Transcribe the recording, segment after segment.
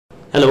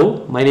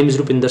Hello, my name is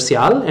Rupinder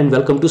Syal and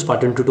welcome to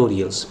Spartan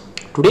Tutorials.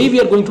 Today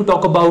we are going to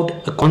talk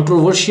about a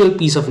controversial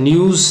piece of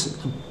news,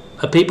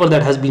 a paper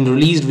that has been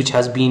released which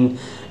has been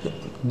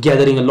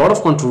gathering a lot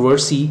of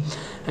controversy,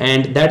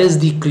 and that is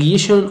the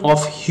creation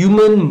of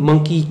human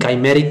monkey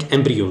chimeric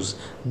embryos.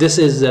 This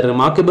is a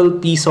remarkable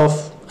piece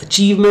of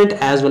achievement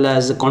as well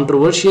as a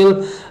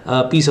controversial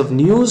piece of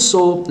news,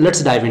 so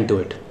let's dive into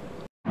it.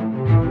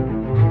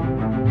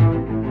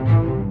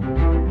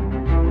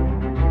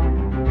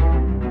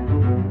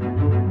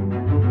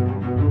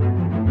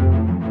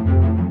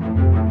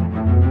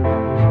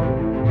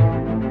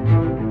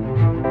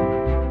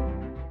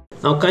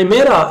 Now,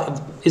 chimera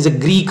is a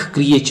Greek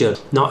creature.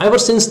 Now, ever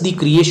since the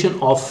creation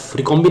of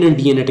recombinant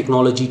DNA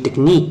technology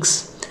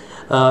techniques,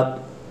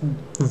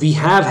 we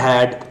have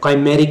had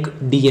chimeric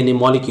DNA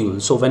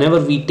molecules. So,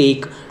 whenever we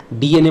take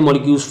DNA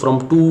molecules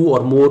from two or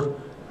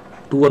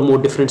more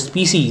different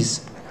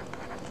species,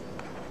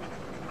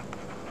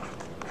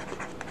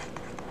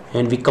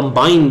 and we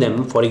combine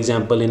them, for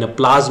example, in a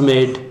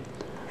plasmid.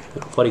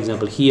 For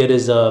example, here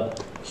is a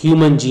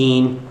human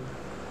gene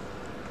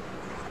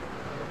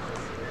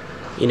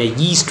in a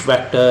yeast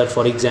vector,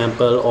 for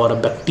example, or a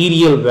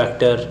bacterial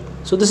vector.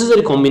 So this is a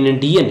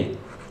recombinant DNA,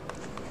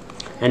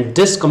 and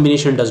this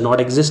combination does not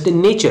exist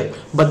in nature,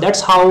 but that's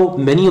how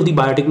many of the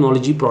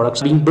biotechnology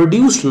products are being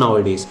produced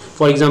nowadays.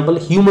 For example,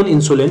 human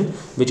insulin,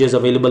 which is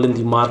available in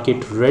the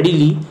market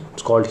readily,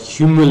 it's called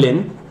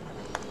Humulin.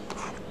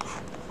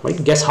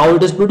 Right? Guess how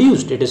it is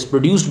produced? It is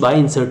produced by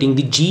inserting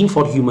the gene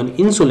for human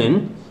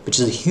insulin, which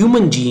is a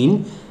human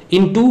gene,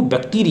 into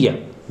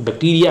bacteria.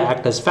 Bacteria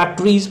act as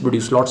factories,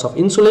 produce lots of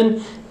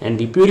insulin, and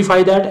we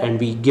purify that and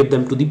we give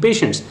them to the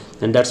patients,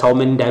 and that's how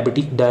many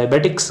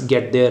diabetics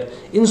get their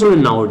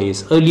insulin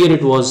nowadays. Earlier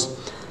it was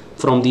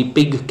from the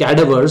pig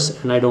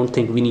cadavers, and I don't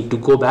think we need to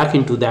go back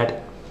into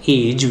that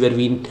age where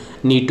we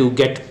need to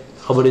get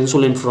our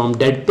insulin from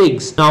dead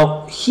pigs.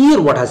 Now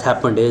here what has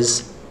happened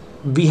is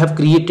we have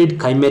created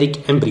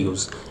chimeric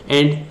embryos,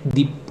 and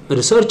the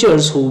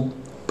researchers who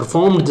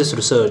performed this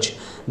research,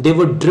 they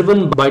were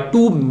driven by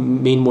two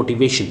main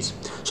motivations.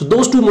 So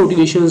those two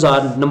motivations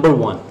are: number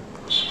one,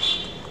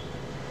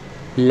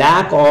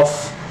 lack of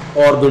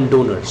organ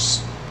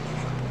donors.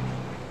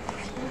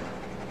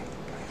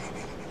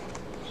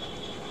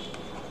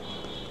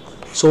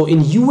 So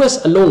in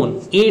US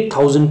alone,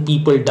 8,000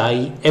 people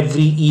die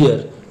every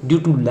year due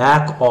to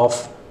lack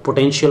of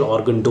potential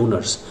organ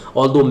donors.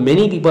 Although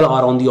many people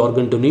are on the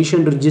organ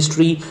donation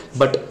registry,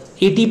 but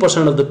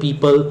 80% of the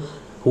people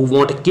who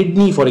want a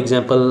kidney, for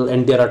example,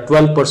 and there are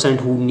 12%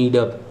 who need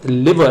a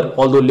liver,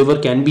 although liver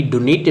can be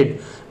donated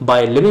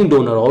by a living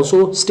donor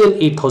also, still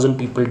 8,000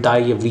 people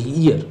die every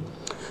year.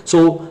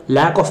 So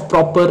lack of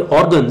proper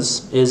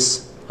organs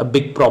is a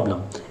big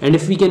problem, and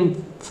if we can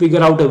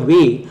figure out a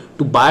way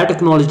to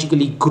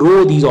biotechnologically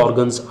grow these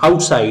organs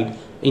outside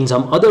in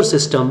some other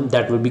system,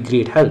 that will be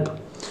great help.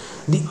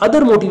 The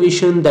other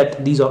motivation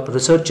that these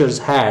researchers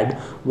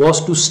had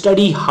was to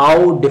study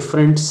how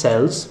different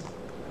cells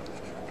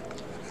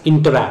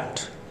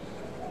interact.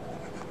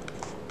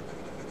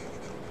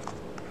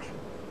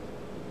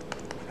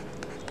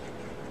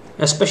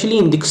 Especially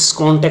in this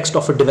context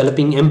of a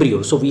developing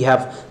embryo. So we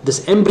have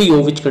this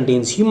embryo which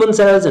contains human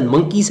cells and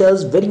monkey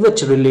cells, very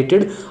much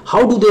related.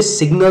 How do they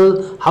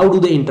signal? How do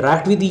they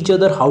interact with each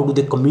other? How do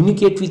they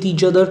communicate with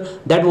each other?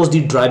 That was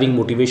the driving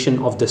motivation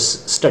of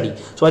this study.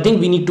 So I think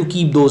we need to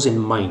keep those in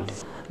mind.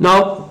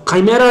 Now,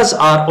 chimeras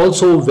are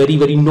also very,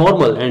 very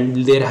normal, and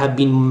there have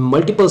been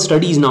multiple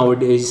studies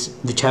nowadays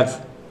which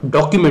have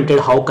documented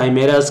how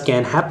chimeras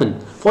can happen.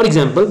 For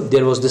example,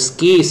 there was this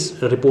case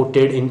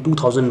reported in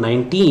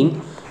 2019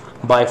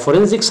 by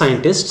forensic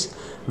scientists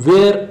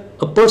where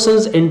a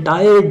person's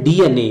entire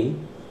DNA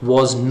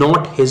was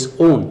not his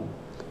own.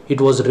 It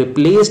was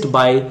replaced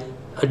by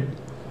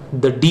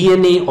the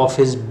DNA of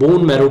his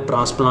bone marrow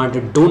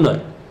transplanted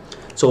donor.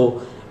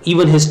 So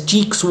even his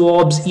cheek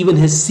swabs, even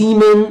his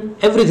semen,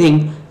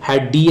 everything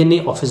had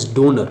DNA of his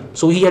donor.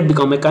 So he had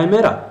become a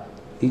chimera.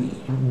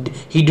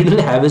 He didn't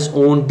have his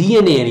own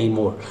DNA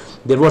anymore.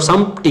 There were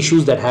some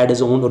tissues that had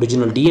his own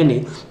original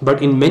DNA,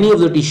 but in many of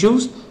the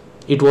tissues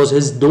it was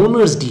his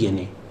donor's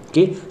DNA.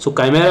 Okay, so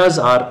chimeras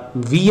are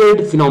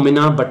weird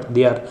phenomena, but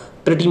they are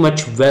pretty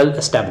much well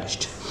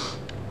established.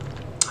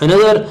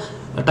 Another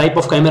type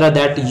of chimera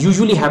that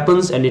usually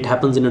happens, and it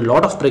happens in a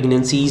lot of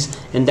pregnancies,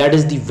 and that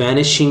is the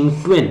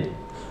vanishing twin,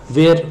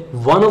 where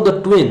one of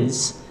the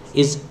twins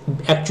is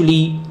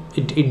actually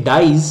it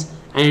dies,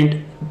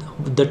 and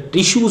the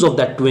tissues of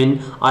that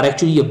twin are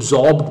actually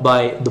absorbed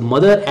by the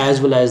mother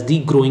as well as the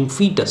growing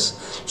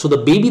fetus. So the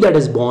baby that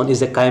is born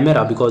is a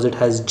chimera because it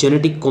has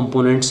genetic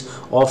components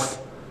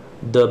of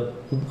the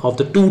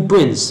two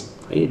twins.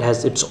 Right? It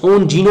has its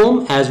own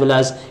genome, as well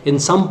as in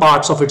some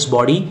parts of its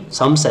body,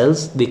 some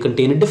cells, they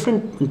contain a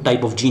different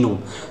type of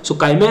genome. So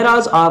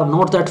chimeras are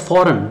not that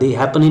foreign, they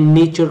happen in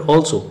nature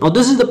also. Now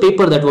this is the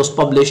paper that was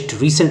published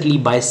recently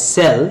by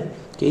Cell,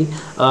 okay,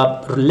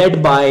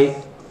 led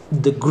by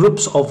the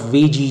groups of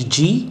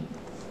VGG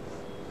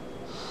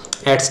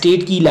at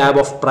State Key Lab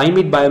of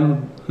Primate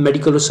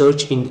medical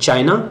research in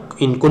China,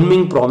 in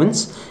Kunming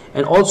province,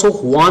 and also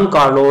Juan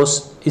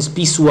Carlos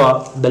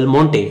Espizua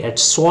Belmonte at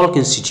Salk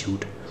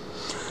Institute.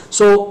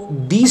 So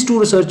these two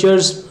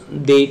researchers,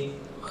 they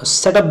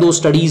set up those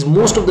studies.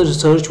 Most of the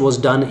research was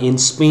done in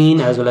Spain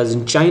as well as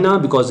in China,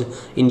 because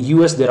in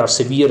US there are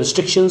severe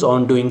restrictions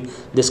on doing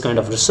this kind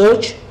of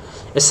research.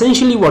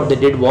 Essentially what they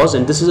did was,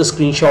 and this is a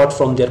screenshot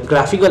from their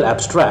graphical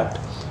abstract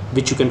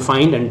which you can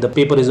find, and the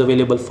paper is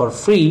available for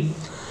free.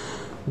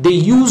 They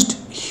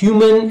used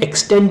human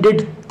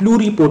extended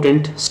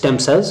pluripotent stem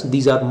cells.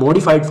 These are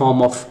modified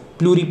form of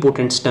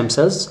pluripotent stem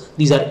cells.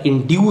 These are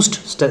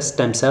induced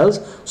stem cells,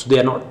 so they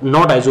are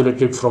not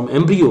isolated from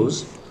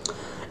embryos.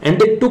 And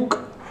they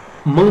took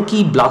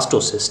monkey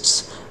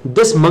blastocysts.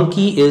 This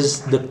monkey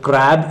is the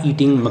crab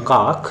eating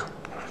macaque.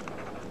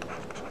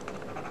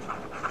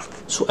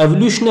 So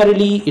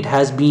evolutionarily it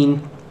has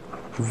been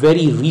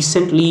very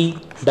recently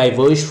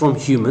diverged from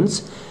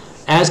humans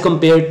as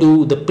compared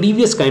to the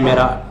previous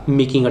chimera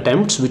making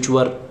attempts, which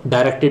were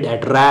directed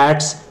at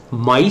rats,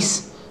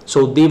 mice.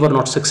 So they were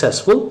not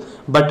successful.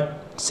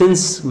 But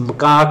since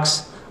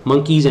macaques,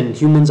 monkeys and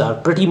humans are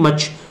pretty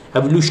much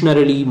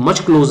evolutionarily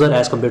much closer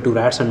as compared to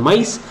rats and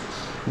mice,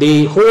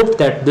 they hoped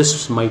that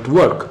this might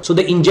work. So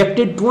they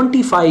injected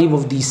 25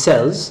 of these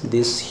cells,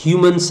 these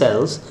human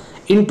cells,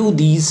 into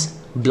these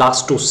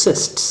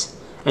blastocysts,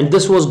 and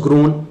this was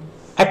grown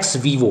ex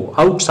vivo,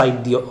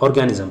 outside the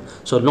organism.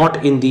 So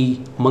not in the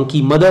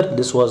monkey mother,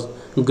 this was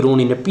grown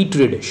in a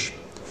petri dish.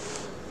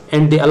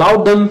 And they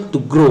allowed them to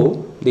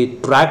grow. They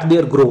tracked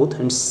their growth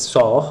and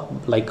saw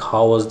like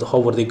how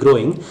were they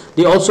growing.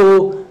 They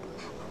also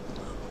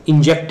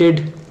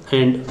injected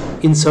and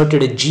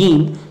inserted a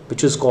gene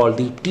which is called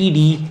the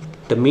TD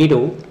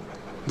tomato.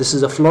 This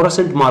is a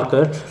fluorescent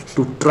marker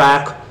to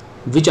track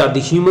which are the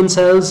human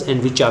cells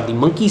and which are the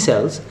monkey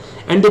cells.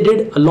 And they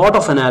did a lot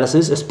of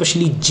analysis,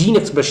 especially gene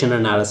expression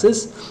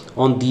analysis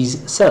on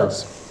these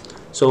cells.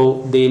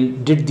 So they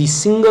did the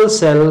single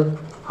cell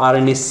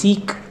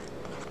RNA-seq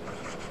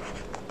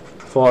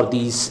for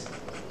these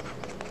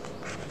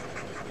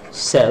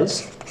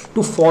cells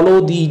to follow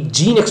the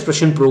gene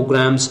expression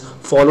programs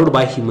followed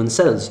by human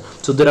cells.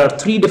 So there are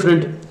three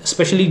different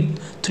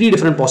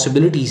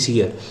possibilities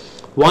here.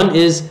 One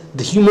is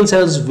the human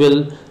cells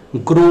will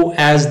grow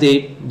as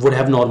they would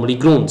have normally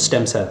grown,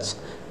 stem cells.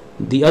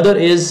 The other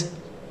is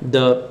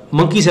the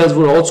monkey cells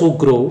will also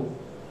grow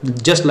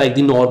just like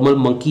the normal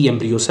monkey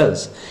embryo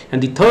cells.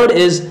 And the third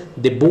is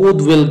they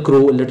both will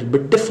grow a little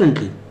bit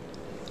differently.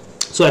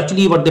 So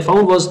actually what they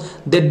found was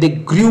that they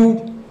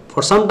grew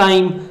for some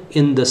time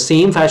in the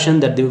same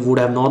fashion that they would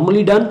have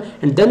normally done,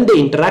 and then they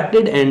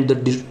interacted, and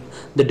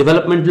the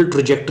developmental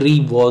trajectory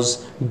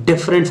was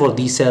different for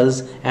these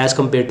cells as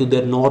compared to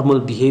their normal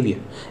behavior.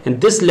 And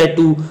this led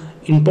to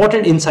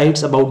important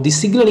insights about the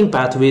signaling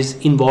pathways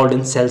involved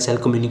in cell-cell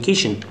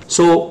communication.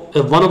 So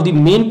one of the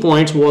main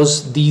points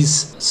was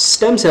these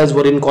stem cells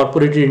were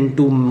incorporated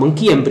into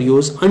monkey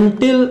embryos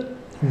until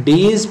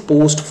days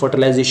post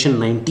fertilization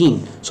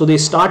 19. So they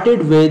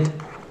started with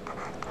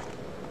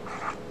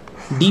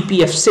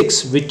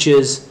DPF6, which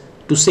is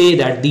to say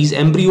that these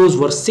embryos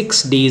were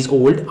 6 days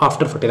old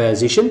after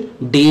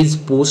fertilization, days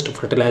post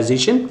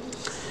fertilization,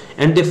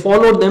 and they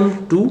followed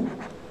them to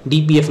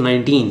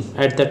DPF19.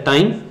 At that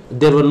time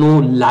there were no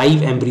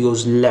live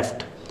embryos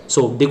left,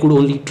 so they could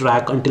only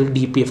track until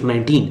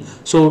DPF19.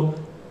 So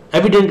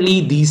evidently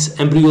these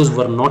embryos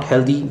were not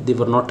healthy, they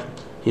were not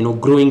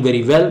growing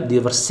very well, they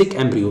were sick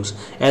embryos,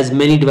 as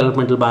many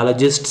developmental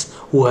biologists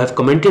who have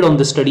commented on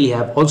this study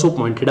have also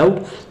pointed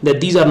out that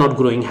these are not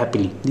growing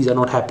happily, these are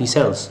not happy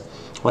cells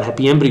or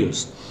happy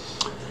embryos.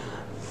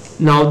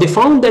 Now they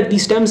found that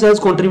these stem cells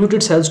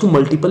contributed cells to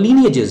multiple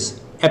lineages: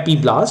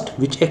 epiblast,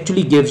 which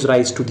actually gives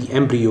rise to the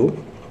embryo;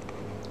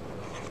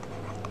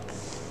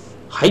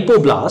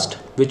 hypoblast,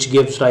 which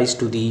gives rise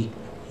to the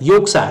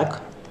yolk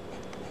sac,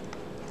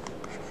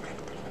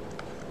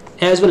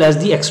 as well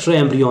as the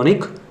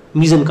extraembryonic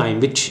mesenchyme,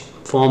 which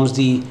forms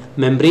the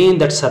membrane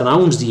that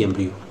surrounds the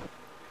embryo.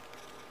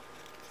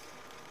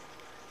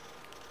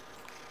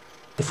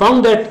 They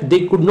found that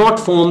they could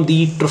not form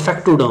the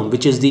trophectoderm,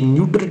 which is the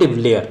nutritive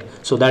layer.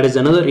 So that is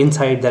another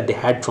insight that they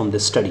had from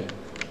this study.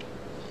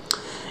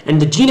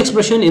 And the gene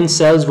expression in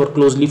cells were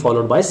closely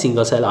followed by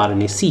single cell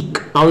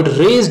RNA-seq. Now it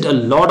raised a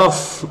lot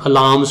of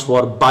alarms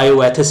for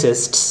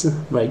bioethicists,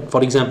 right?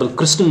 For example,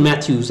 Kristen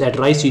Matthews at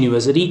Rice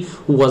University,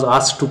 who was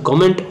asked to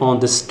comment on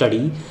this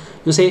study,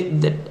 you say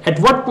that at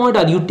what point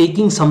are you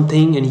taking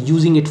something and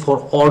using it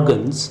for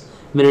organs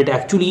when it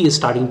actually is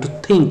starting to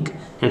think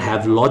and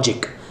have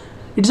logic?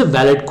 It's a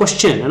valid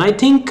question, and I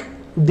think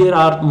there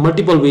are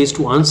multiple ways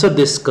to answer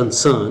this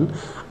concern.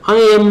 I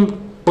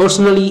am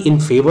personally in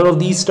favor of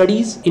these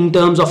studies. In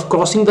terms of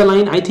crossing the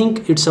line, I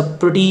think it's a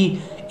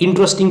pretty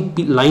interesting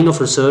line of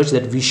research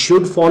that we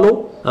should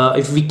follow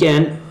if we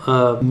can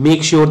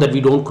make sure that we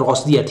don't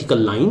cross the ethical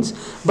lines.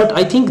 But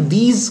I think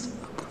these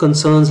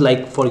concerns,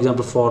 like for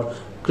example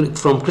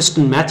from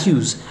Kristen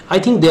Matthews, I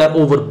think they are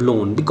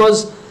overblown,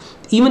 because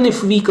even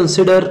if we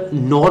consider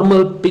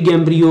normal pig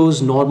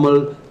embryos,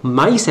 normal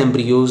mice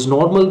embryos,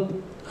 normal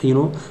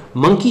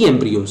monkey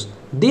embryos,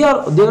 they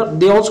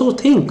also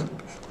think,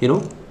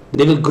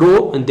 they will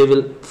grow and they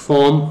will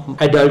form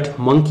adult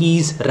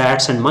monkeys,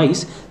 rats and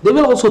mice. They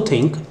will also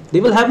think, they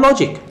will have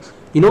logic.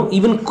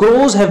 Even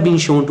crows have been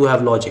shown to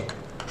have logic.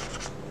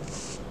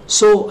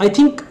 So I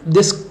think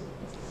this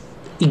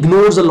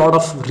ignores a lot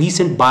of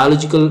recent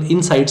biological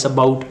insights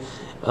about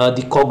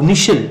the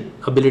cognition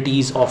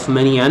abilities of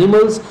many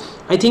animals.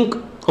 I think,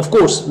 of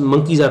course,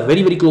 monkeys are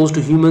very, very close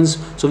to humans,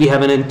 so we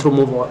have an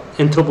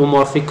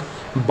anthropomorphic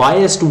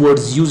bias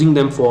towards using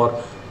them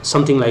for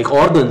something like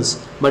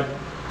organs. But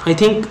I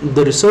think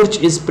the research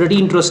is pretty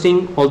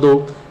interesting,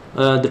 although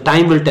the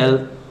time will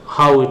tell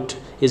how it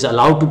is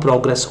allowed to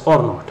progress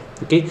or not.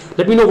 Okay,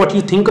 let me know what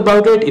you think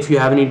about it. If you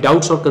have any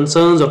doubts or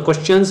concerns or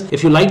questions,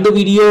 if you like the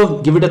video,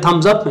 give it a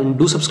thumbs up and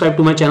do subscribe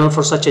to my channel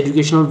for such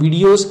educational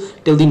videos.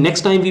 Till the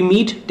next time we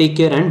meet, take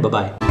care and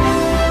bye-bye.